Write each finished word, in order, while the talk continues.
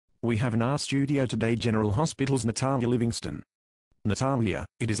We have in our studio today General Hospital's Natalia Livingston. Natalia,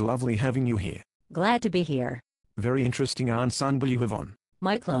 it is lovely having you here. Glad to be here. Very interesting ensemble you have on.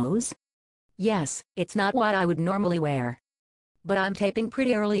 My clothes? Yes, it's not what I would normally wear. But I'm taping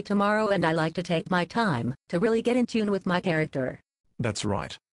pretty early tomorrow and I like to take my time to really get in tune with my character. That's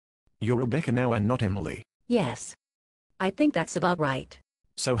right. You're Rebecca now and not Emily. Yes. I think that's about right.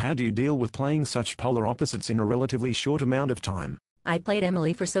 So how do you deal with playing such polar opposites in a relatively short amount of time? I played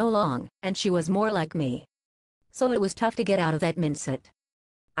Emily for so long, and she was more like me. So it was tough to get out of that mindset.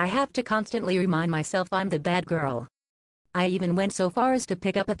 I have to constantly remind myself I'm the bad girl. I even went so far as to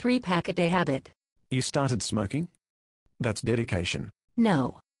pick up a 3-pack a day habit. You started smoking? That's dedication.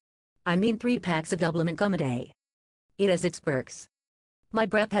 No. I mean 3 packs of Dublin gum a day. It has its perks. My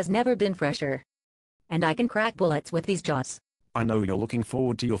breath has never been fresher. And I can crack bullets with these jaws. I know you're looking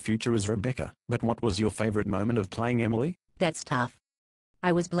forward to your future as Rebecca, but what was your favorite moment of playing Emily? That's tough.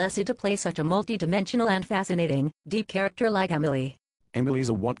 I was blessed to play such a multi-dimensional and fascinating, deep character like Emily. Emily's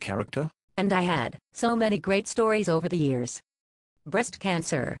a what character? And I had so many great stories over the years. Breast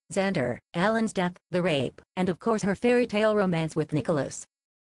cancer, Xander, Alan's death, the rape, and of course her fairy tale romance with Nicholas.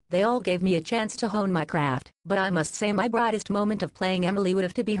 They all gave me a chance to hone my craft, but I must say my brightest moment of playing Emily would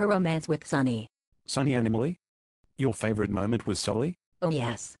have to be her romance with Sonny. Sonny and Emily? Your favorite moment was Sully? Oh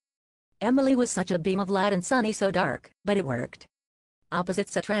yes. Emily was such a beam of light and Sonny so dark, but it worked.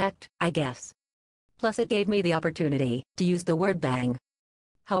 Opposites attract, I guess. Plus it gave me the opportunity to use the word bang.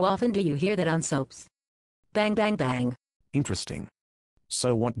 How often do you hear that on soaps? Bang bang bang. Interesting.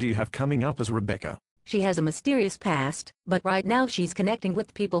 So what do you have coming up as Rebecca? She has a mysterious past, but right now she's connecting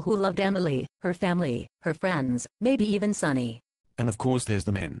with people who loved Emily, her family, her friends, maybe even Sonny. And of course there's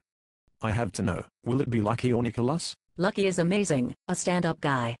the men. I have to know, will it be Lucky or Nicholas? Lucky is amazing, a stand-up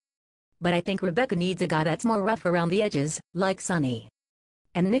guy. But I think Rebecca needs a guy that's more rough around the edges, like Sonny.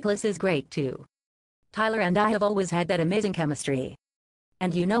 And Nicholas is great too. Tyler and I have always had that amazing chemistry.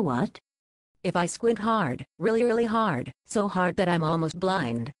 And you know what? If I squint hard, really hard, so hard that I'm almost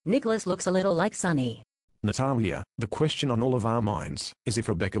blind, Nicholas looks a little like Sonny. Natalia, the question on all of our minds is if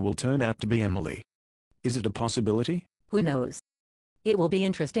Rebecca will turn out to be Emily. Is it a possibility? Who knows? It will be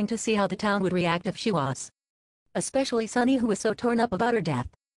interesting to see how the town would react if she was. Especially Sonny, who was so torn up about her death.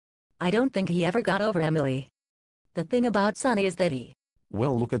 I don't think he ever got over Emily. The thing about Sonny is that he...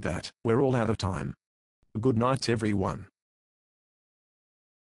 Well, look at that, we're all out of time. Good night everyone.